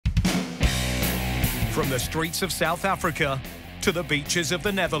From the streets of South Africa to the beaches of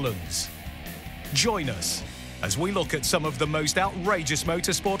the Netherlands. Join us as we look at some of the most outrageous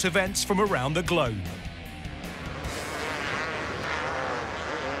motorsport events from around the globe.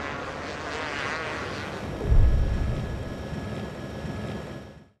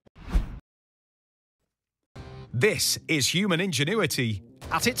 This is human ingenuity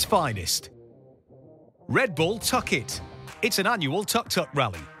at its finest. Red Bull Tuk It. It's an annual tuk-tuk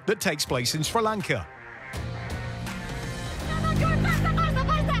rally that takes place in Sri Lanka.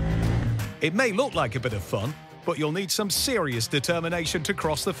 It may look like a bit of fun, but you'll need some serious determination to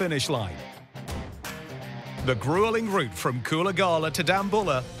cross the finish line. The grueling route from Kulagala to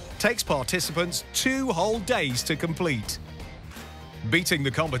Dambulla takes participants 2 whole days to complete. Beating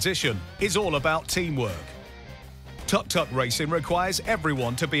the competition is all about teamwork. Tuk-tuk racing requires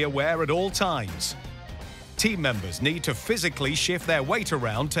everyone to be aware at all times. Team members need to physically shift their weight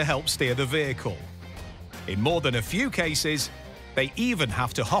around to help steer the vehicle. In more than a few cases, they even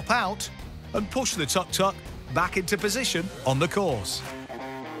have to hop out and push the tuk-tuk back into position on the course.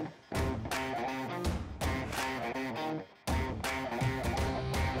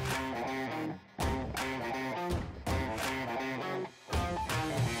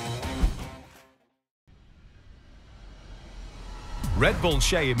 Red Bull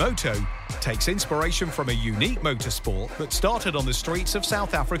Shay Imoto takes inspiration from a unique motorsport that started on the streets of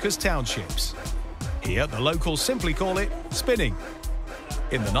South Africa's townships. Here, the locals simply call it spinning.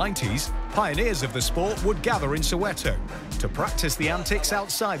 In the 90s, pioneers of the sport would gather in Soweto to practice the antics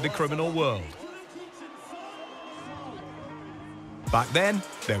outside the criminal world. Back then,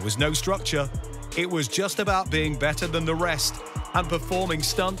 there was no structure. It was just about being better than the rest and performing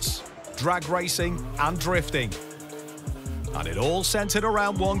stunts, drag racing and drifting. And it all centered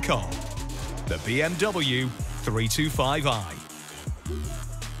around one car, the BMW 325i.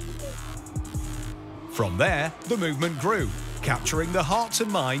 From there, the movement grew, capturing the hearts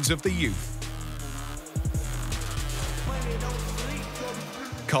and minds of the youth.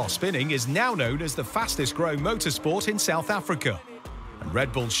 Car spinning is now known as the fastest growing motorsport in South Africa, and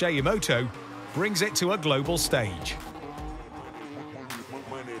Red Bull Shay Imoto brings it to a global stage.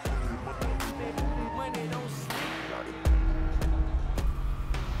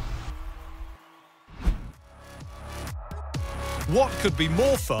 What could be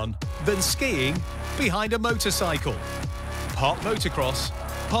more fun than skiing behind a motorcycle? Part motocross,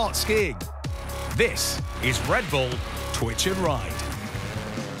 part skiing. This is Red Bull Twitch and Ride.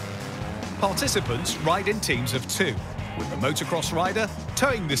 Participants ride in teams of 2, with the motocross rider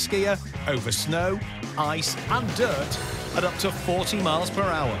towing the skier over snow, ice and dirt at up to 40 miles per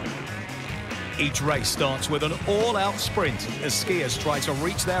hour. Each race starts with an all-out sprint as skiers try to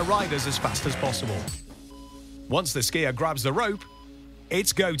reach their riders as fast as possible. Once the skier grabs the rope,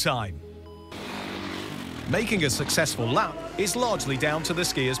 it's go time. Making a successful lap is largely down to the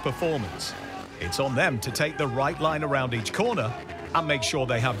skier's performance. It's on them to take the right line around each corner and make sure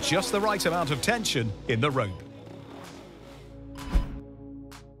they have just the right amount of tension in the rope.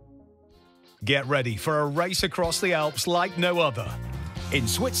 Get ready for a race across the Alps like no other. In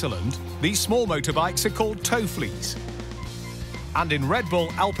Switzerland, these small motorbikes are called tow fleas. And in Red Bull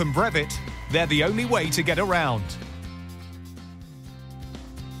Alpenbrevet, they're the only way to get around.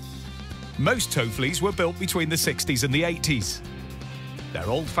 Most tow fleas were built between the 60s and the 80s. Their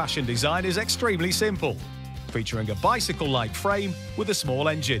old-fashioned design is extremely simple, featuring a bicycle-like frame with a small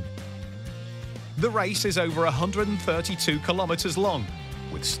engine. The race is over 132 kilometers long,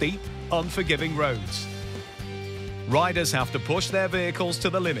 with steep, unforgiving roads. Riders have to push their vehicles to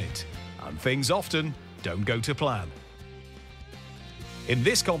the limit, and things often don't go to plan. In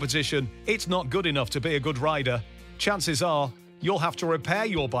this competition, it's not good enough to be a good rider. Chances are, you'll have to repair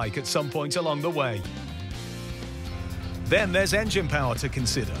your bike at some point along the way. Then there's engine power to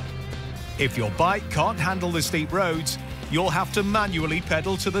consider. If your bike can't handle the steep roads, you'll have to manually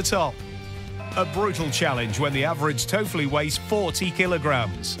pedal to the top. A brutal challenge when the average tow flea weighs 40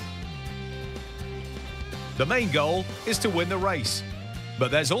 kilograms. The main goal is to win the race, but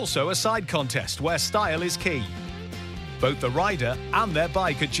there's also a side contest where style is key. Both the rider and their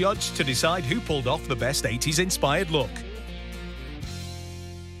bike are judged to decide who pulled off the best 80s-inspired look.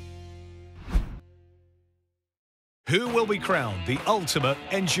 Who will be crowned the ultimate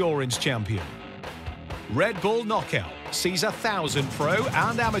endurance champion? Red Bull Knockout sees 1,000 pro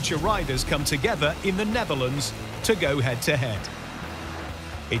and amateur riders come together in the Netherlands to go head-to-head.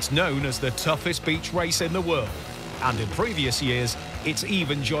 It's known as the toughest beach race in the world, and in previous years, it's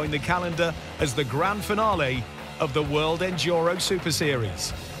even joined the calendar as the grand finale of the World Enduro Super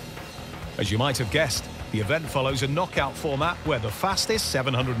Series. As you might have guessed, The event follows a knockout format where the fastest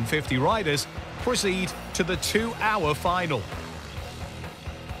 750 riders proceed to the 2-hour final.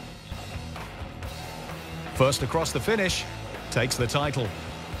 First across the finish takes the title.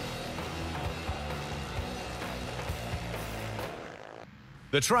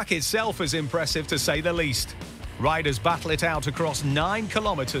 The track itself is impressive to say the least. Riders battle it out across 9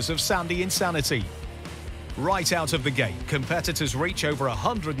 kilometers of sandy insanity. Right out of the gate, competitors reach over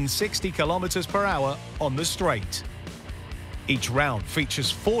 160 kilometers per hour on the straight. Each round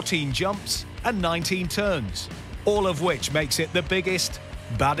features 14 jumps and 19 turns, all of which makes it the biggest,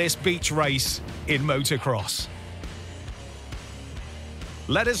 baddest beach race in motocross.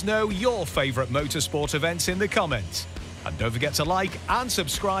 Let us know your favourite motorsport events in the comments. And don't forget to like and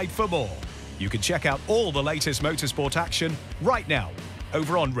subscribe for more. You can check out all the latest motorsport action right now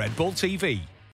over on Red Bull TV.